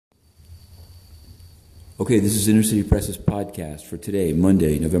Okay, this is Inner City Press's podcast for today,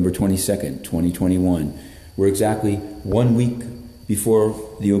 Monday, November 22nd, 2021. We're exactly 1 week before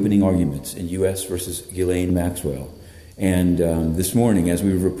the opening arguments in U.S. versus Ghislaine Maxwell. And this morning, as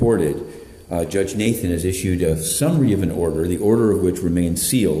we reported, Judge Nathan has issued a summary of an order, the order of which remains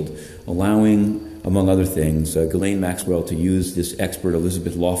sealed, allowing, among other things, Ghislaine Maxwell to use this expert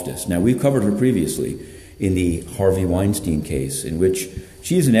Elizabeth Loftus. Now, we've covered her previously in the Harvey Weinstein case, in which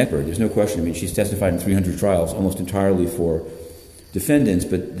she is an expert, there's no question. I mean, she's testified in 300 trials, almost entirely for defendants.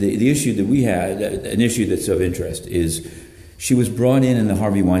 But the issue that we had, an issue that's of interest, is she was brought in the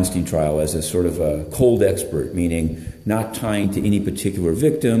Harvey Weinstein trial as a sort of a cold expert, meaning not tying to any particular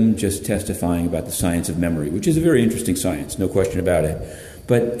victim, just testifying about the science of memory, which is a very interesting science, no question about it.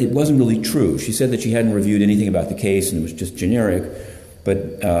 But it wasn't really true. She said that she hadn't reviewed anything about the case and it was just generic.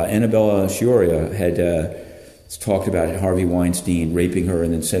 But Annabella Sciorra had talked about Harvey Weinstein raping her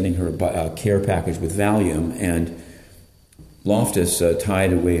and then sending her a care package with Valium. And Loftus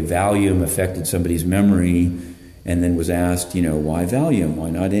tied away Valium affected somebody's memory and then was asked, why Valium? Why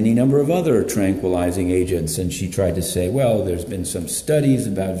not any number of other tranquilizing agents? And she tried to say, well, there's been some studies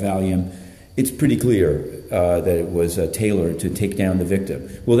about Valium. It's pretty clear that it was tailored to take down the victim.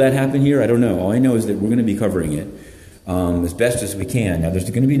 Will that happen here? I don't know. All I know is that we're going to be covering it as best as we can. Now, there's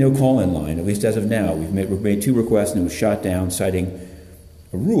going to be no call-in line, at least as of now. We've made 2 requests and it was shot down, citing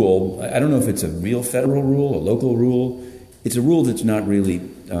a rule. I don't know if it's a real federal rule, a local rule. It's a rule that's not really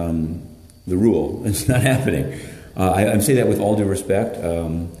the rule. It's not happening. I say that with all due respect.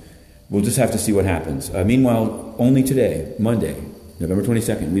 We'll just have to see what happens. Meanwhile, only today, Monday, November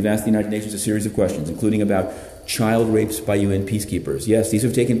 22nd, we've asked the United Nations a series of questions, including about child rapes by UN peacekeepers. Yes, these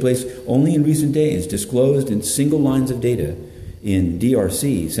have taken place only in recent days, disclosed in single lines of data in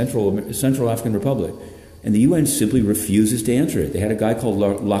DRC, Central African Republic. And the UN simply refuses to answer it. They had a guy called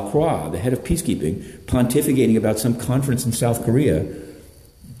Lacroix, the head of peacekeeping, pontificating about some conference in South Korea,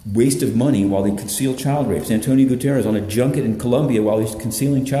 waste of money while they conceal child rapes. Antonio Guterres on a junket in Colombia while he's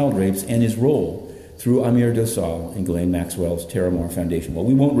concealing child rapes, and his role through Amir Dosal and Ghislaine Maxwell's Terramar Foundation. Well,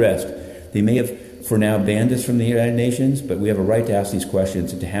 we won't rest. They may have, for now, banned us from the United Nations, but we have a right to ask these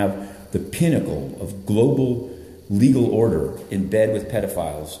questions and to have the pinnacle of global legal order in bed with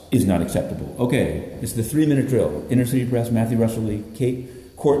pedophiles is not acceptable. Okay, it's the 3-minute drill. Inner City Press, Matthew Russell Lee,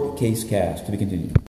 Court Case Cast, to be continued.